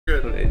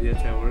Put idiots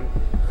at work.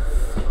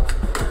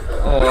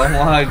 Oh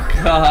my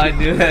god, I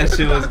knew that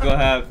shit was gonna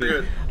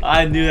happen.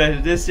 I knew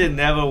that. This shit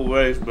never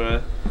works,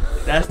 bro.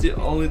 That's the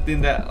only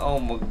thing that. Oh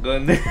my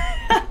goodness.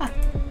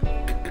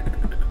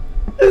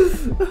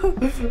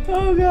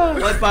 Oh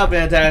god. What's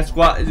poppin', Attack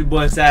Squad? It's your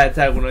boy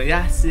SatAttack. When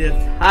y'all see it,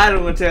 I'm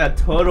gonna check out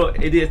Total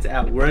Idiots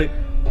at Work.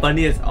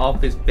 Funniest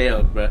office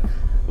failed, bro.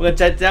 We're gonna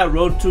check that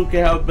Road 2K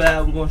help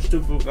bad. We're gonna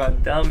stupid, we're gonna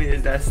dummy.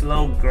 It's that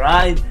slow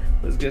grind.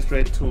 Let's get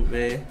straight to it,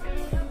 man.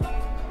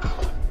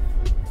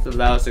 It's the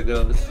loudest it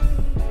goes.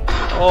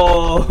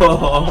 Oh,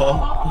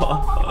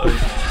 okay,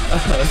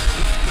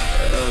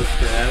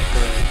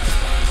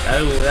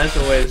 that's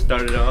the way to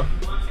start it off.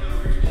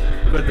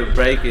 We're about to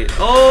break it.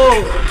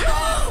 Oh,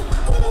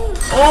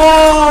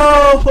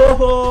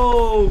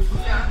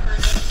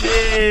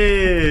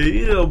 shit!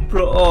 You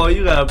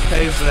you gotta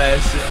pay for that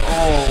shit.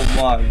 Oh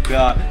my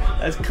god,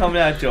 that's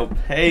coming out your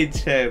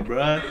paycheck,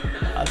 bruh.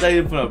 I thought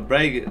you were gonna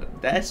break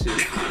it. That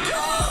shit.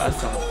 That's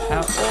some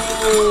power.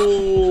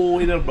 Oh,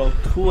 he done broke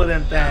 2 of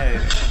them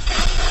things.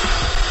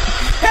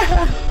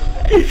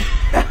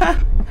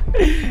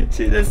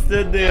 She just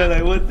stood there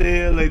like, what the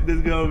hell, like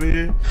this girl over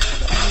here.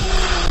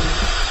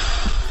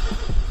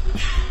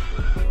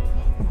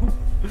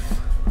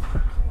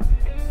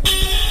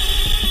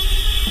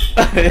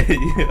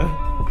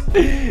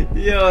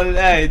 Yo,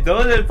 hey,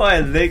 those are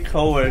probably lit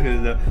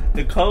coworkers though.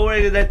 The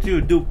coworkers that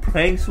you do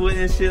pranks with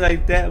and shit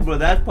like that, bro,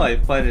 that's probably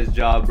funnest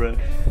job, bro.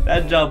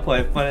 That job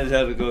probably fun as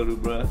hell to go to,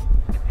 bro.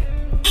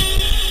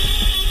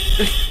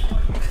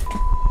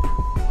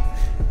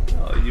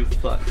 Oh, you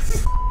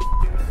fucks.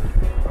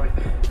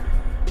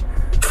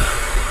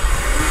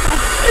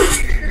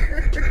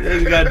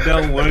 Just got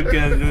done working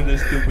and doing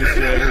this stupid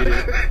shit right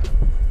here.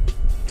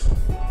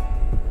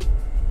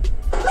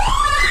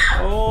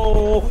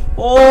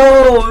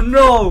 Oh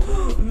no,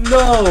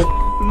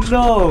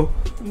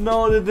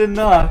 they did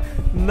not.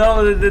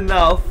 No, they did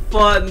not.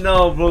 Fuck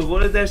no, bro.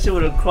 What if that shit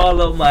would have crawled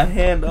up my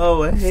hand?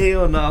 Oh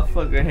hell no, I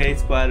fucking hate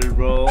spiders,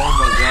 bro. Oh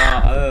my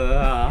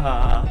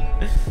god.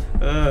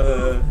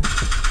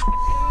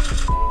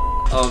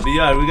 Oh,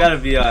 VR, we got a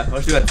VR. Oh,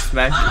 she got to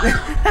smash it.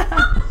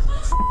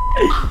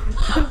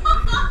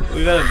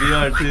 We got a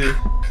VR too.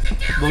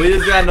 But we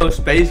just got no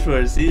space for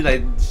it. See,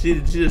 like, she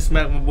just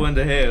smacked my boy in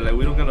the head. Like,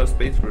 we don't got no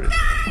space for it.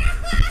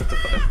 What the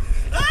fuck?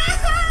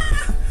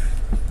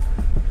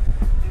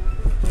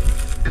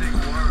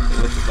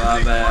 What's the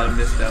vibe? I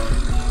missed that one.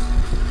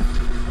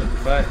 What the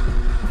fuck?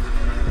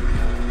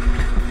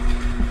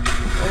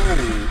 Oh.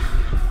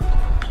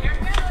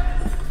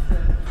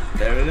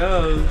 There it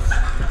goes.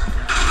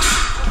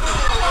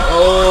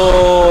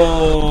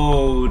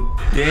 Oh,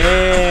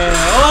 damn.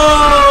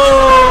 Oh!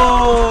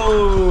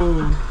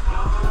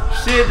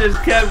 Shit just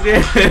kept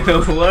getting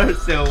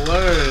worse and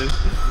worse.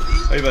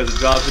 Are you about to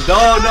drop it?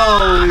 Oh no!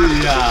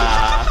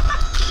 Yeah.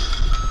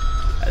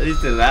 At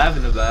least they're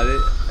laughing about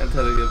it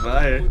until they get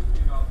fired.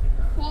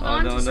 Oh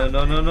no!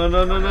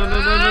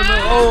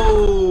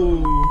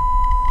 Oh!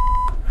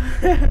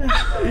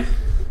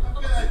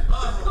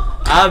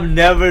 I've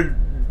never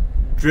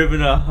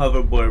driven a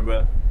hoverboard,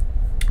 bro.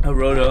 I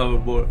rode a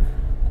hoverboard,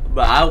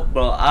 but I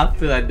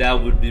feel like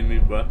that would be me,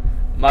 bro.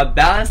 My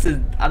balance is,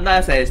 I'm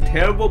not saying it's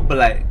terrible, but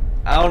like,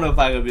 I don't know if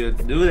I could be able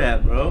to do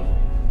that, bro.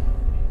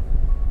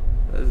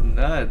 That's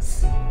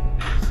nuts.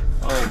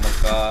 Oh my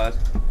god.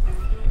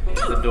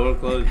 The door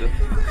closed.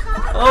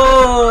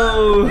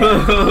 Oh!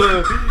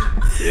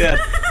 Yeah,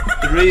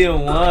 3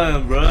 in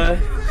 1, bro.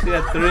 She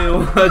got 3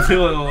 in 1,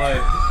 2 in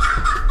 1.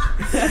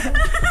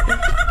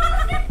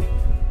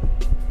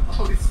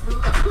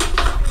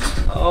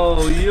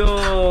 Oh,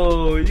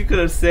 yo, you could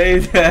have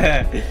saved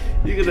that.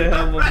 You could have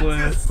helped my boy.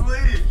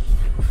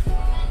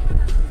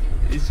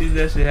 You seen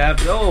that shit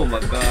happen? Oh my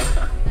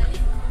god.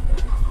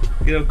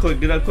 Get up quick,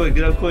 get up quick,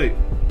 get up quick.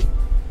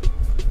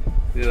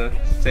 Yeah,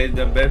 save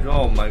them baby.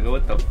 Oh my god,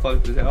 what the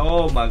fuck is that?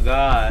 Oh my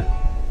god.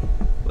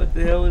 What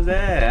the hell was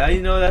that? How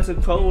you know that's a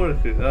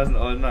coworker?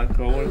 Oh, not a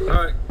coworker.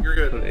 Alright, you're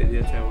good. Put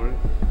idiots at work.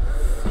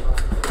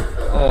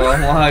 Oh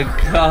my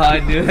god, I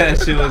knew that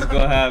shit was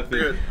gonna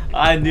happen.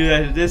 I knew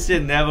that. This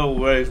shit never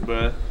works,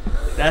 bro.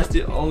 That's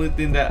the only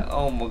thing that.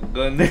 Oh my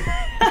goodness.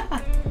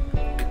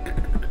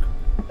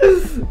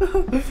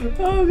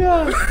 Oh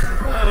god.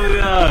 Oh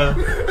god.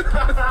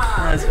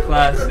 That's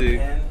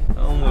classic. I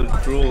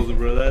almost drooled,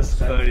 bro. That's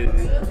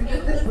crazy.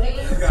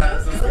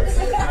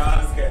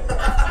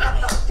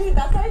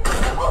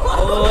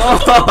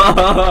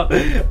 Oh,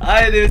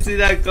 I didn't even see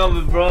that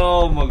coming, bro.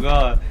 Oh my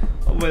god.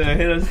 I'm gonna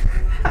hit us.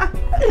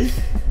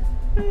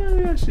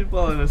 She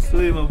falling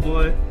asleep, my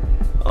boy.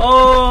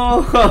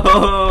 Oh,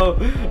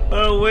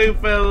 her wing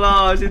fell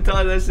off. She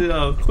taught that shit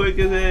out quick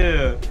as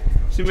hell.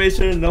 She made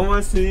sure no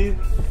one seen.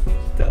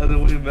 The other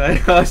wing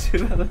back out. She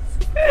fell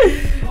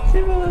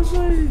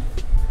asleep.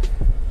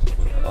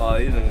 Oh,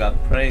 you done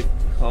got pranked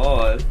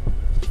hard.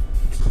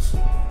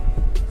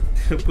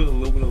 Put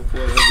aluminum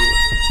foil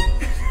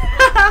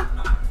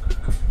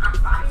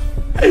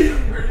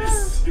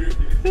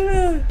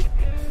everywhere.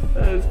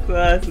 That's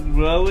classic,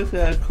 bro. I wish I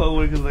had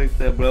coworkers like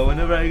that, bro.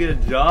 Whenever I get a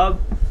job,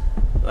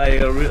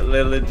 Like a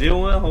legit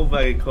one? Hope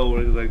I get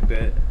co-workers like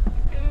that.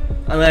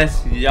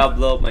 Unless y'all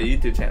blow up my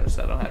YouTube channel,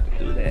 so I don't have to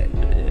do that.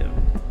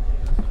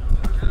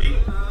 Yeah.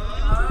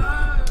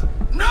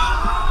 No!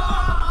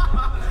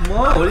 Come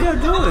on, what are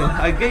y'all doing?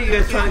 I get you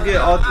guys trying to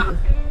get all two.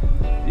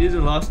 You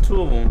just lost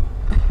 2 of them.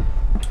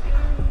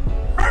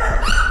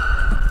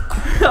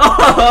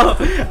 Oh,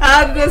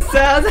 at the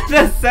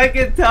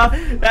second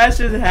time that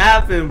should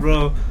happen,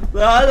 bro.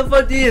 Like, how the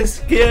fuck do you get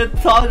scared,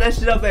 talk that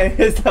shit up and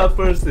hit that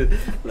person?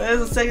 That's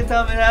the second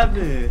time it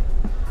happened.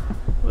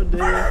 What the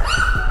hell?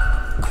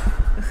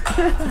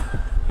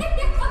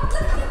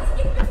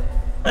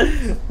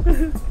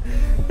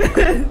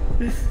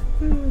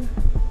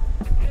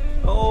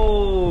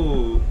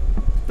 Oh,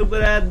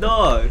 stupid ass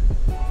dog.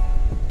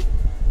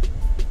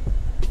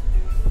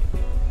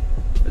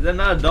 Is that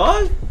not a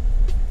dog?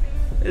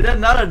 Is that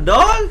not a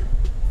dog?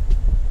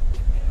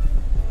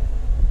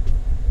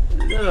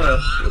 Yeah,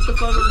 what the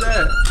fuck is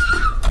that?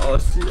 Oh,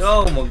 shit.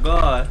 Oh my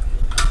god.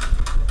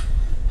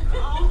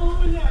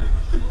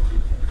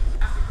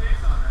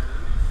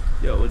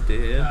 Yo, what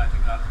the hell?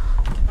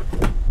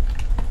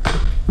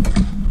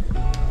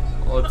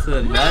 Oh, it's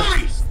a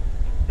nuts.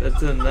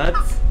 That's a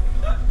nuts.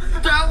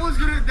 That was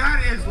gonna.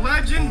 That is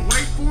legend.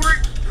 Wait for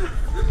it.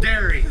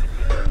 Dairy.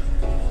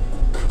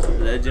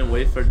 Legend,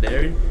 wait for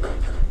dairy.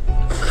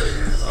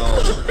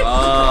 Oh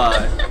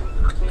god.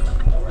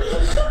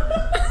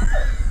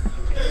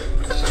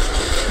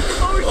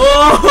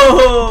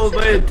 Oh,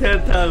 man,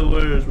 10 times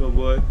worse, my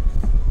boy.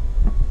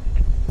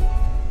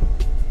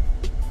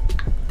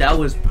 That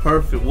was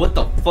perfect. What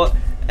the fuck?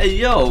 Hey,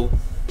 yo,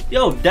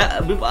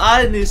 that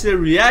I didn't even say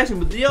reaction,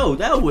 but yo,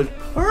 that was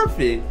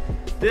perfect.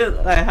 Dude,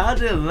 like, how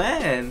did it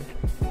land?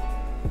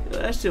 Yo,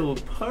 that shit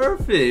was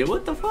perfect.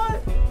 What the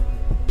fuck?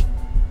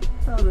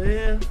 How the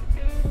hell?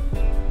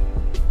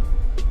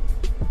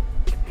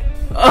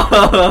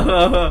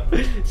 Oh,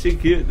 she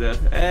cute though.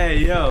 Hey,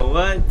 yo,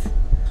 what?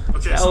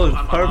 Okay, that so was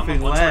I'm perfect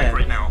on lunch break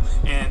right now,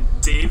 and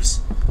Dave's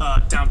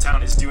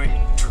downtown is doing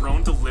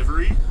drone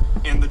delivery,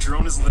 and the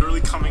drone is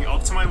literally coming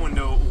up to my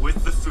window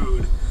with the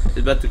food. It's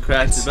about to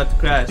crash. It's about to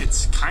crash.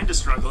 It's kind of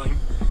struggling.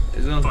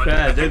 It's gonna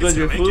crash. There goes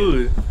your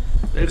food.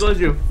 There goes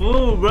your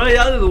food, bro.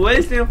 Y'all just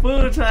wasting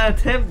food trying to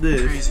attempt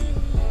this. Crazy.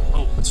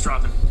 Oh, it's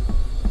dropping.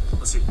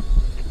 Let's see.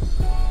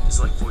 It's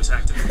like voice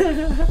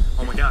activated.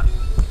 Oh my god.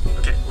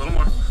 Okay, a little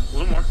more. A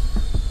little more. A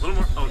little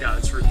more. Oh god,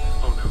 it's rude.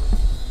 Oh no.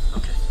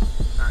 Okay.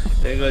 Alright.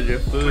 There goes your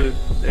food.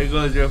 There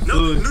goes your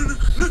food. No.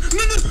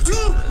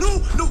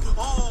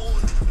 Oh.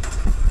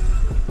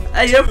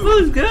 Hey, your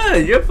food's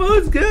good. Your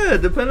food's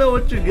good. Depending on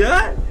what you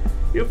got,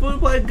 your food's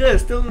quite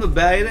good. Still in the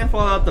bag. It didn't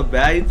fall out the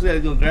bag. You just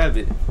gotta go grab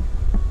it.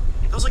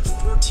 That was like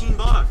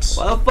 $14.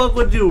 Why the fuck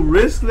would you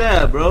risk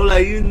that, bro?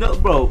 Like, you know,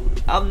 bro,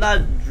 I'm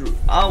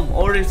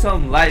ordering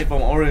something light if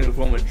I'm ordering it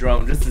from a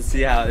drone just to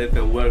see how if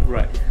it worked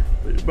right.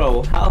 But,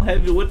 bro, how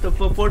heavy? What the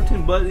fuck?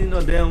 14 bucks? You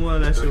know damn well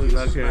that shit was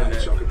not carrying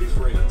that.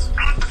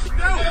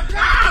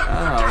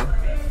 Ow.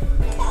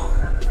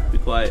 Be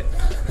quiet.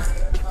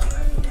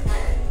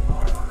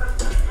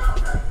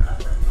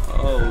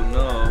 Oh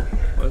no,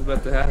 what's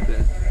about to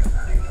happen?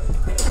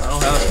 I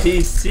don't have a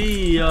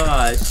PC.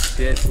 Oh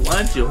shit.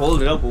 Why don't you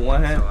hold it up with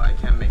one hand? So I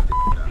can't make this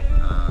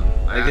up.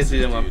 I guess you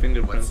did my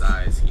fingerprints. What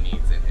size he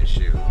needs in his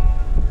shoe.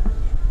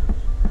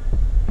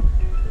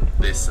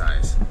 This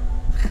size.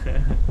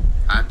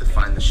 I have to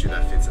find the shoe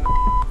that fits in the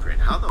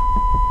print. How the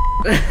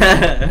I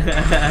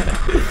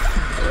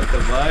have to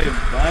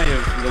buy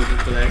looking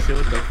for that shit.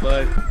 What the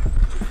fuck?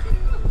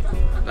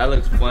 That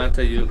looks fun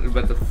until you're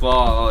about to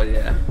fall. Oh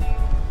yeah.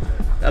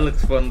 That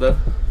looks fun though.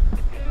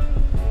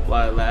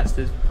 While it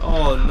lasted.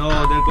 Oh no,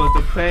 there goes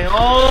the plane.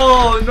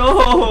 Oh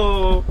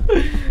no!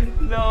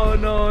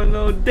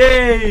 No,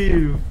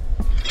 Dave!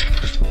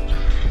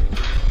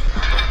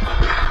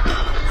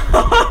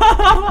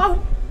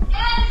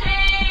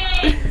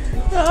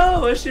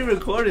 Oh, what's she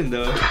recording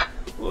though?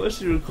 What was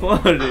she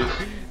recording?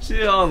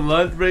 She on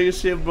lunch break and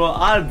shit, bro.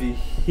 I'd be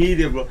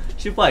heated, bro.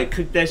 She probably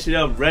cooked that shit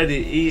up,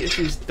 ready to eat.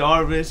 She's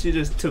starving. She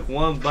just took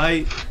one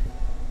bite.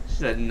 She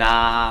said,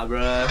 nah,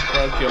 bro.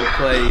 Fuck your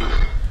plate.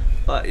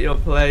 Fuck your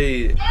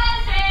plate.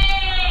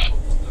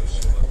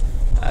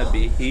 I'd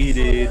be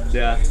heated.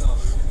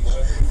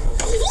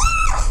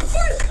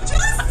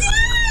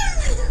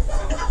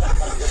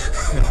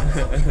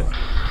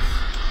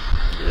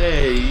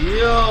 Hey,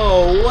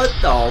 yo, what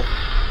the?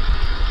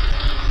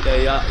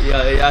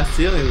 Yeah, y'all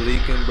ceiling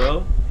leaking,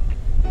 bro.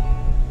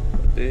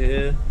 What the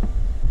hell?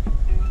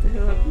 What the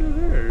hell happened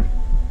to her?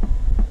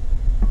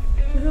 What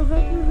the hell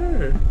happened to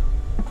her?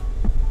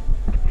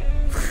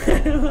 What the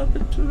hell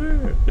happened to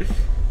her?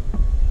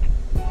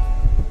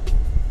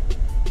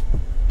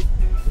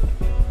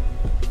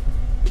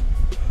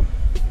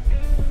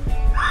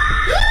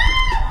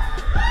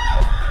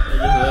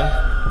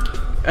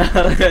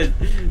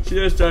 She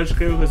just started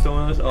screaming for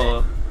someone else.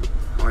 Oh.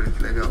 Olha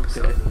que legal,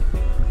 pessoal.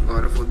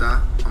 Agora eu vou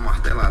dar uma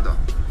martelada, ó.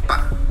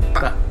 Pá,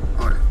 pá.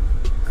 Olha.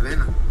 Tá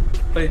vendo?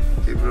 Oi.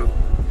 Quebrou.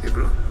 Deixa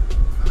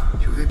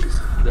eu ver,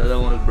 pessoal. The other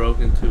one's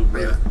broken too,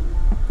 bro. Aí,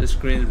 The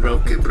screen's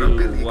broken quebrou a too.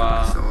 película,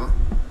 Wow. pessoal, ó.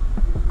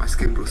 Mas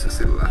quebrou seu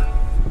celular.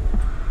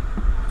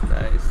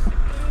 Nice.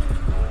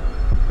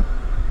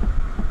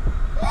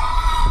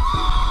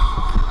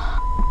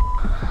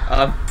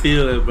 I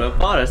feel it, bro.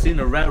 If I seen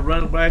a rat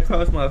run right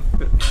across my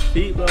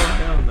feet, bro,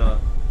 hell no.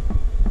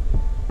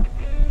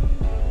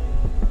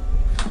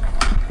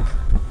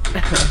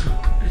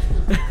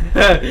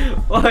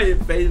 Why are you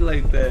face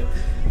like that?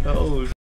 Oh.